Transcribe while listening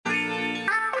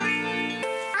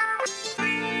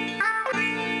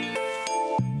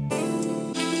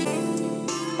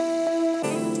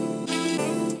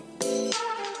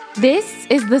This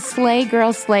is the Slay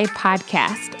Girl Slay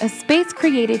podcast, a space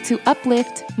created to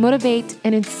uplift, motivate,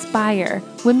 and inspire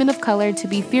women of color to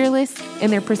be fearless in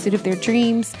their pursuit of their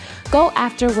dreams, go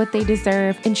after what they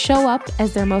deserve, and show up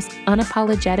as their most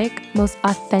unapologetic, most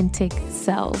authentic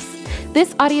selves.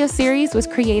 This audio series was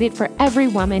created for every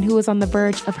woman who is on the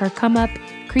verge of her come up,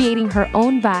 creating her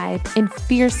own vibe, and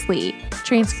fiercely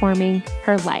transforming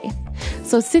her life.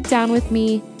 So sit down with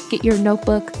me, get your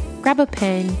notebook, grab a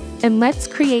pen, and let's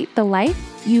create the life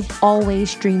you've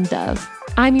always dreamed of.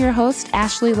 I'm your host,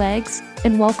 Ashley Leggs,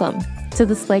 and welcome to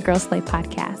the Slay Girl Slay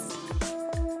podcast.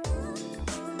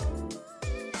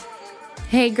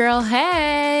 Hey girl,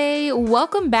 hey!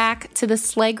 Welcome back to the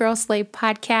Slay Girl Slay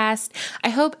podcast. I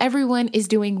hope everyone is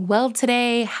doing well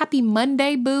today. Happy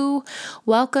Monday, boo!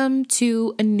 Welcome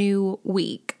to a new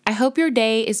week. I hope your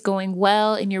day is going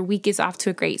well and your week is off to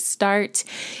a great start.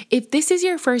 If this is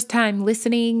your first time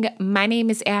listening, my name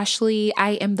is Ashley.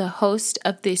 I am the host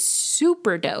of this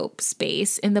super dope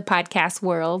space in the podcast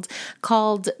world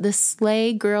called the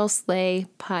Slay Girl Slay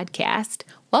podcast.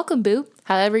 Welcome, boo.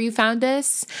 However you found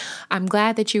us, I'm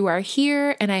glad that you are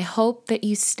here and I hope that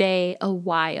you stay a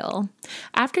while.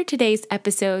 After today's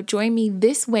episode, join me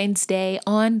this Wednesday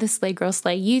on the Slay Girl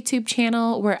Slay YouTube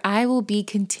channel where I will be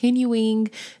continuing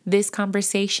this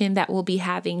conversation that we'll be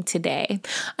having today.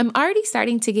 I'm already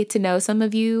starting to get to know some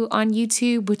of you on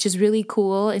YouTube, which is really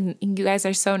cool and you guys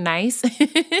are so nice.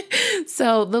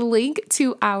 So the link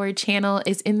to our channel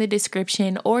is in the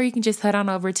description, or you can just head on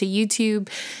over to YouTube,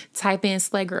 type in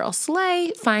Slay Girl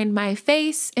Slay, find my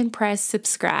face, and press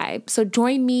subscribe. So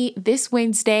join me this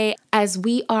Wednesday as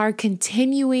we are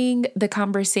continuing the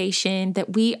conversation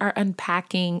that we are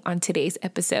unpacking on today's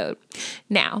episode.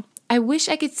 Now, I wish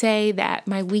I could say that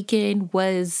my weekend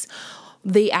was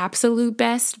the absolute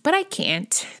best, but I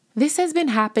can't. This has been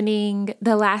happening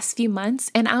the last few months,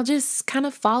 and I'll just kind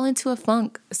of fall into a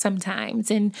funk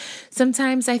sometimes. And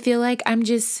sometimes I feel like I'm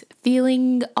just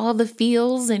feeling all the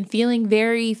feels and feeling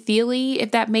very feely,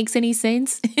 if that makes any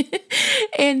sense,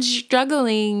 and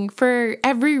struggling for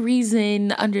every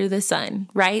reason under the sun,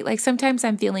 right? Like sometimes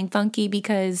I'm feeling funky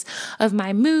because of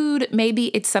my mood. Maybe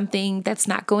it's something that's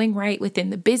not going right within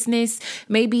the business.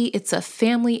 Maybe it's a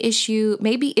family issue.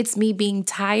 Maybe it's me being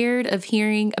tired of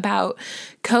hearing about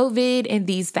COVID and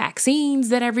these vaccines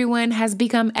that everyone has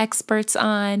become experts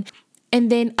on.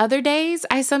 And then other days,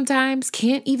 I sometimes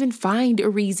can't even find a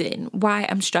reason why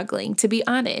I'm struggling, to be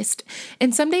honest.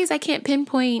 And some days I can't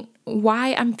pinpoint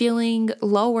why I'm feeling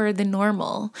lower than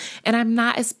normal. And I'm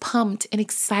not as pumped and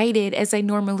excited as I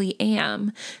normally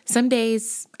am. Some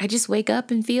days I just wake up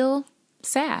and feel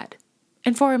sad.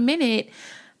 And for a minute,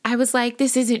 I was like,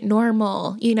 this isn't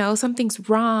normal. Something's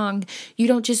wrong. You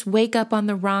don't just wake up on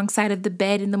the wrong side of the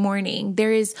bed in the morning.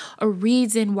 There is a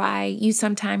reason why you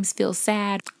sometimes feel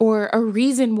sad or a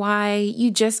reason why you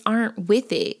just aren't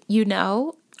with it.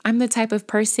 I'm the type of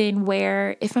person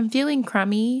where if I'm feeling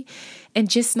crummy and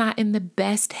just not in the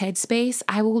best headspace,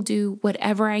 I will do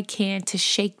whatever I can to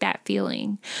shake that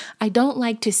feeling. I don't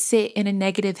like to sit in a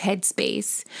negative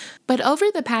headspace. But over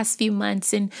the past few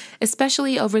months, and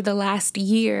especially over the last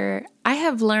year, I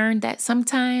have learned that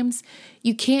sometimes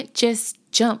you can't just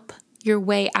jump your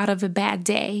way out of a bad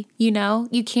day. You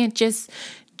can't just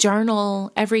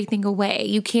journal everything away.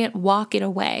 You can't walk it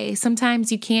away.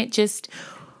 Sometimes you can't just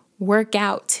work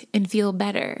out and feel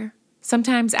better.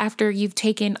 Sometimes after you've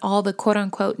taken all the quote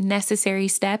unquote necessary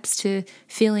steps to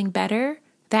feeling better,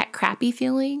 that crappy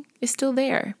feeling is still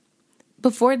there.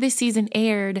 Before this season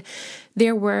aired,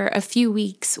 there were a few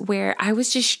weeks where I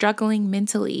was just struggling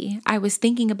mentally. I was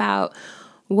thinking about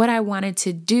what I wanted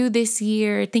to do this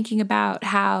year, thinking about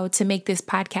how to make this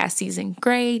podcast season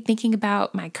great, thinking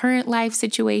about my current life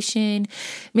situation,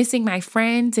 missing my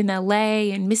friends in LA,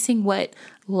 and missing what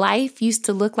life used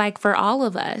to look like for all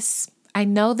of us. I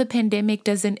know the pandemic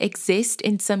doesn't exist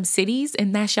in some cities,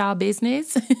 and that's y'all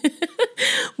business.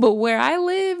 But where I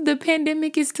live, the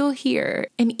pandemic is still here.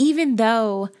 And even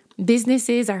though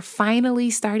businesses are finally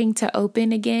starting to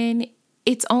open again,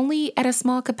 it's only at a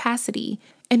small capacity.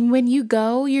 And when you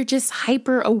go, you're just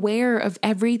hyper aware of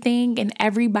everything and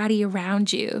everybody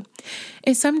around you.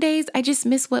 And some days I just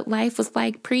miss what life was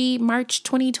like pre-March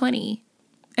 2020.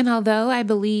 And although I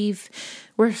believe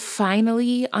we're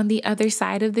finally on the other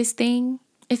side of this thing,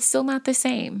 it's still not the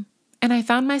same. And I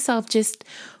found myself just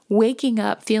waking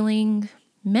up feeling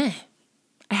meh.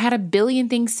 I had a billion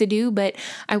things to do, but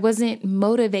I wasn't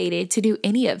motivated to do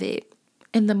any of it.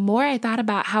 And the more I thought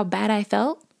about how bad I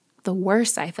felt, the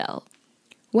worse I felt.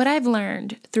 What I've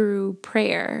learned through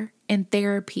prayer and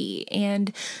therapy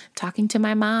and talking to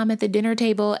my mom at the dinner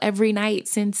table every night,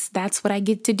 since that's what I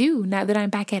get to do now that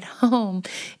I'm back at home,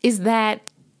 is that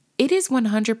it is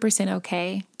 100%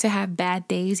 okay to have bad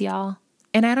days, y'all.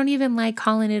 And I don't even like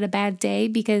calling it a bad day,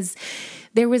 because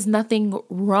there was nothing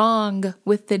wrong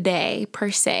with the day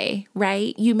per se,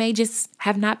 right? You may just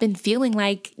have not been feeling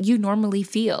like you normally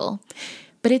feel,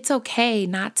 but it's okay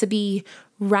not to be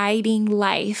riding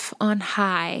life on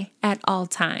high at all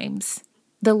times.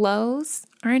 The lows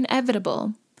are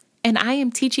inevitable. And I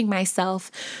am teaching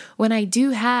myself, when I do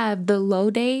have the low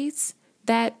days,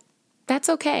 that's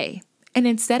okay. And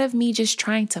instead of me just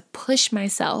trying to push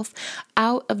myself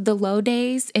out of the low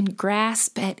days and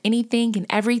grasp at anything and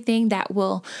everything that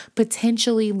will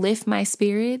potentially lift my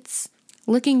spirits,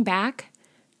 looking back,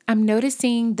 I'm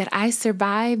noticing that I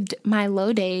survived my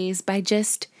low days by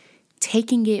just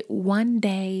taking it one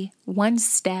day, one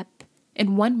step,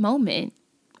 and one moment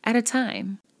at a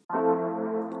time.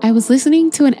 I was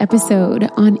listening to an episode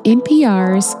on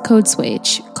NPR's Code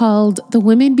Switch called The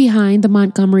Women Behind the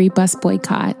Montgomery Bus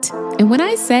Boycott. And when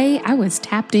I say I was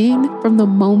tapped in from the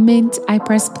moment I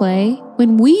pressed play,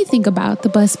 when we think about the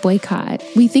bus boycott,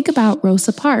 we think about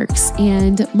Rosa Parks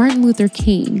and Martin Luther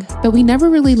King, but we never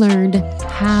really learned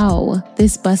how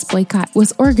this bus boycott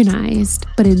was organized.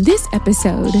 But in this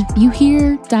episode, you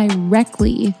hear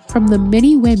directly from the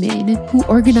many women who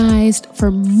organized for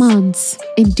months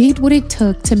and did what it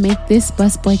took to make this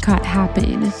bus boycott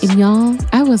happen. And y'all,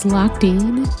 I was locked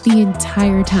in the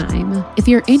entire time. If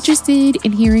you're interested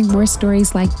in hearing more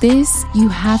stories like this, you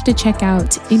have to check out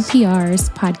NPR's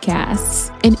podcasts.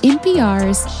 In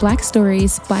NPR's Black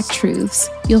Stories, Black Truths,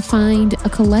 you'll find a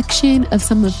collection of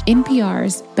some of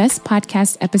NPR's best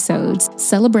podcast episodes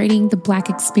celebrating the Black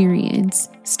experience.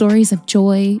 Stories of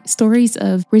joy, stories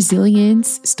of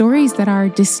resilience, stories that are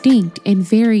distinct and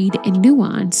varied and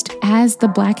nuanced as the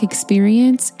Black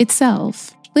experience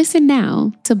itself. Listen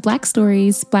now to Black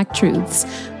Stories, Black Truths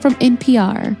from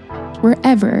NPR,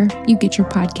 wherever you get your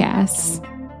podcasts.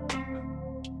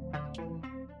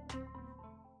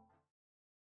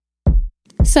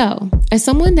 So, as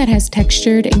someone that has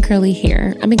textured and curly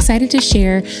hair, I'm excited to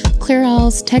share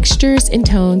Clairol's Textures and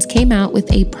Tones came out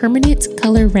with a permanent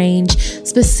color range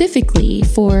specifically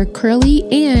for curly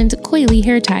and coily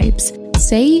hair types.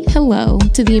 Say hello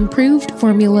to the improved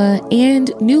formula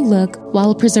and new look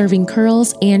while preserving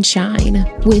curls and shine.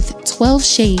 With 12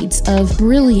 shades of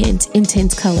brilliant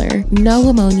intense color, no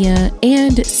ammonia,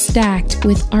 and stacked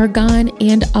with argan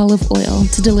and olive oil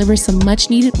to deliver some much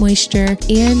needed moisture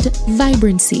and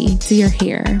vibrancy to your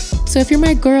hair. So if you're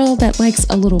my girl that likes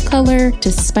a little color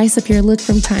to spice up your look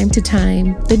from time to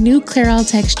time, the new Clairol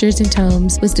Textures and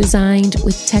Tones was designed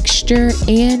with texture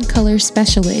and color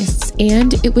specialists,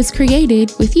 and it was created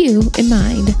with you in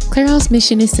mind. Clairol's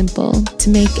mission is simple: to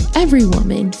make every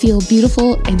woman feel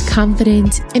beautiful and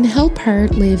confident and help her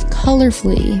live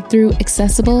colorfully through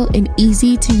accessible and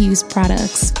easy to use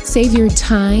products. Save your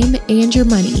time and your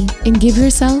money and give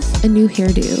yourself a new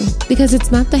hairdo, because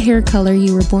it's not the hair color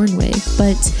you were born with,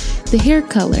 but the hair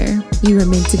color you were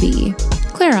meant to be.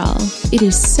 Clairol, it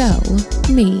is so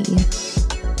me.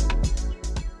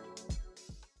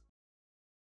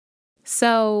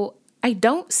 So I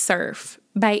don't surf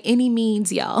by any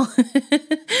means, y'all.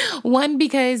 One,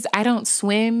 because I don't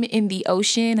swim in the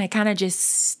ocean. I kind of just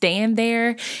stand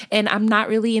there, and I'm not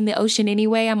really in the ocean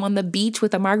anyway. I'm on the beach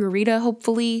with a margarita,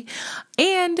 hopefully.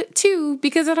 And two,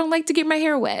 because I don't like to get my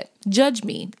hair wet. Judge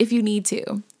me if you need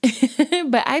to.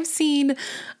 But I've seen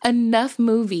enough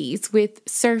movies with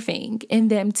surfing in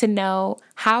them to know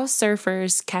how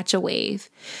surfers catch a wave.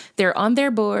 They're on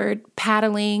their board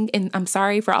paddling, and I'm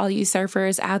sorry for all you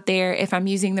surfers out there if I'm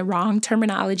using the wrong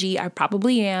terminology. I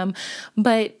probably am,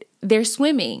 but they're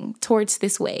swimming towards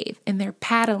this wave, and they're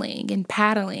paddling and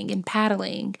paddling and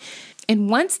paddling. And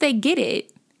once they get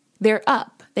it, they're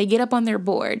up. They get up on their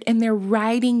board and they're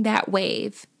riding that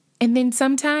wave. And then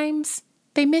sometimes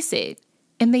they miss it,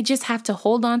 and they just have to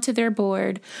hold on to their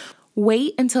board,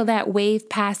 wait until that wave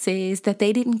passes that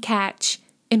they didn't catch,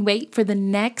 and wait for the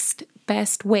next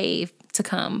best wave to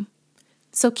come.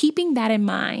 So keeping that in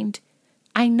mind,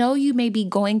 I know you may be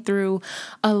going through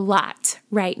a lot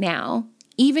right now,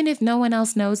 even if no one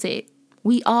else knows it.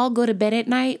 We all go to bed at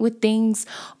night with things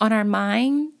on our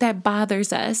mind that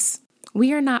bothers us.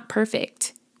 We are not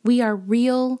perfect. We are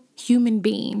real human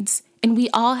beings, and we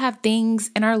all have things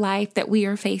in our life that we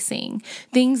are facing,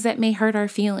 things that may hurt our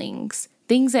feelings,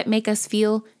 things that make us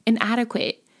feel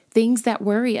inadequate, things that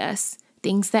worry us,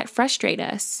 things that frustrate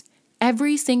us.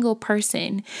 Every single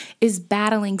person is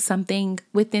battling something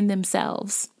within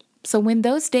themselves. So when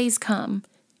those days come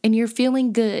and you're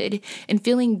feeling good and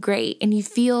feeling great and you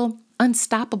feel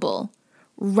unstoppable.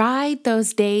 Ride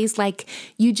those days like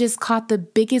you just caught the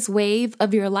biggest wave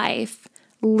of your life.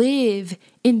 Live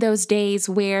in those days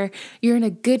where you're in a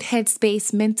good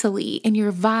headspace mentally and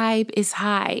your vibe is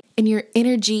high and your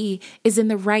energy is in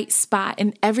the right spot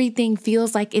and everything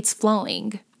feels like it's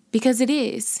flowing, because it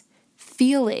is.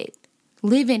 Feel it,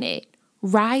 live in it,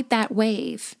 ride that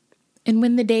wave. And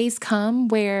when the days come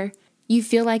where you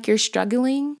feel like you're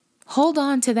struggling, hold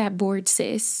on to that board,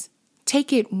 sis.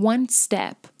 Take it one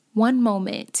step, one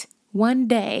moment, one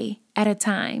day at a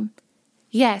time.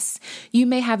 Yes, you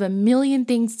may have a million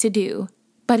things to do,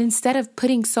 but instead of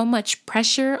putting so much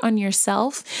pressure on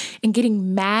yourself and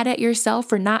getting mad at yourself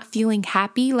for not feeling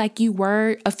happy like you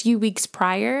were a few weeks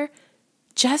prior,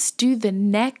 just do the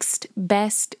next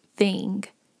best thing,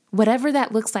 whatever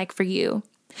that looks like for you.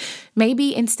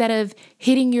 Maybe instead of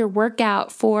hitting your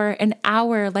workout for an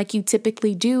hour like you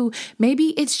typically do,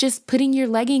 maybe it's just putting your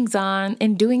leggings on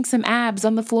and doing some abs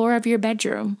on the floor of your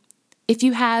bedroom. If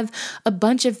you have a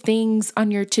bunch of things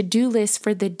on your to-do list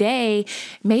for the day,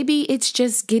 maybe it's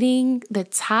just getting the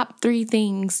top 3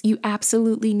 things you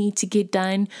absolutely need to get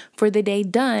done for the day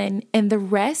done, and the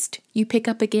rest you pick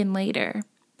up again later.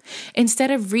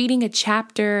 Instead of reading a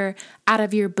chapter out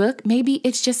of your book, maybe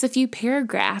it's just a few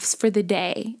paragraphs for the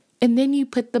day, and then you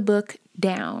put the book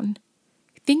down.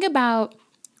 Think about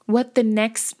what the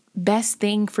next best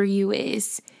thing for you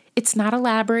is. It's not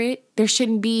elaborate. There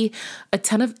shouldn't be a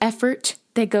ton of effort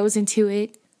that goes into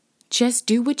it. Just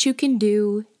do what you can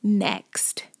do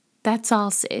next. That's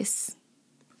all, sis.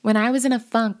 When I was in a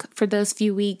funk for those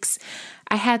few weeks,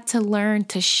 I had to learn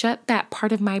to shut that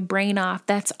part of my brain off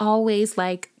that's always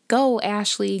like, go,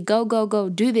 Ashley, go, go, go,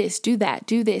 do this, do that,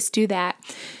 do this, do that,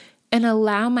 and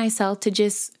allow myself to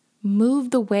just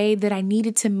move the way that I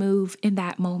needed to move in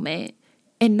that moment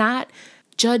and not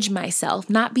judge myself,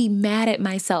 not be mad at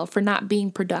myself for not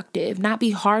being productive, not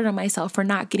be hard on myself for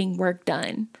not getting work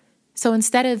done. So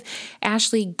instead of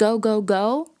Ashley, go, go,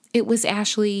 go, it was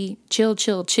Ashley, chill,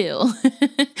 chill, chill.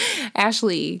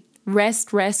 Ashley,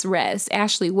 rest, rest, rest.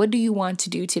 Ashley, what do you want to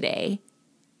do today?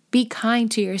 Be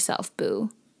kind to yourself, boo.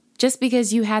 Just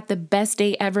because you had the best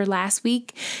day ever last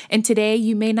week and today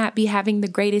you may not be having the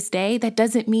greatest day, that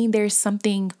doesn't mean there's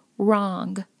something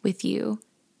wrong with you.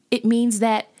 It means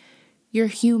that you're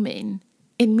human.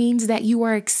 It means that you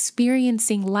are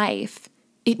experiencing life.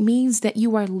 It means that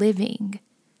you are living.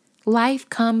 Life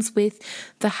comes with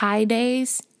the high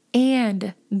days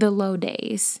and the low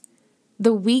days.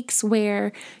 The weeks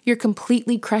where you're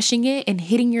completely crushing it and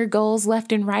hitting your goals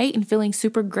left and right and feeling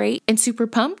super great and super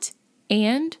pumped,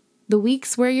 and the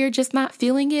weeks where you're just not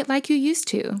feeling it like you used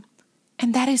to.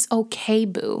 And that is okay,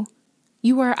 boo.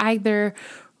 You are either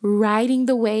riding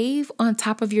the wave on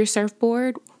top of your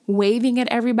surfboard, waving at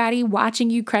everybody, watching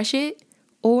you crush it,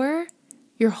 or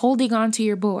you're holding onto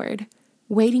your board,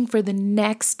 waiting for the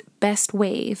next best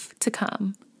wave to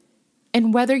come.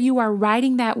 And whether you are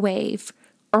riding that wave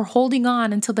or holding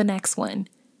on until the next one,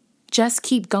 just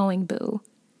keep going, boo.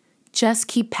 Just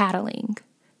keep paddling,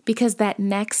 because that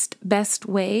next best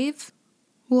wave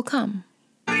will come.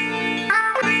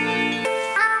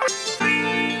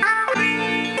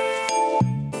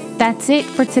 That's it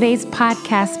for today's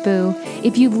podcast, boo.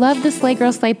 If you love the Slay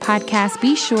Girl Slay podcast,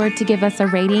 be sure to give us a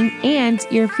rating and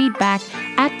your feedback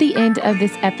at the end of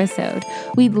this episode.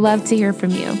 We'd love to hear from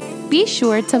you. Be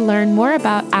sure to learn more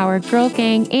about our Girl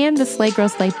Gang and the Slay Girl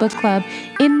Slay Book Club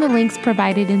in the links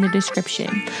provided in the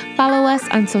description. Follow us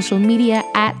on social media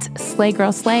at Slay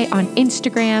Girl Slay on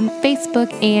Instagram, Facebook,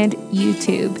 and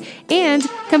YouTube. And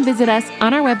come visit us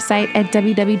on our website at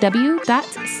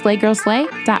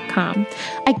www.slaygirlslay.com.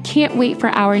 I can't wait for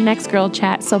our next girl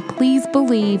chat, so please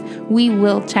believe we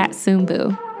will chat soon,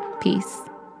 boo. Peace.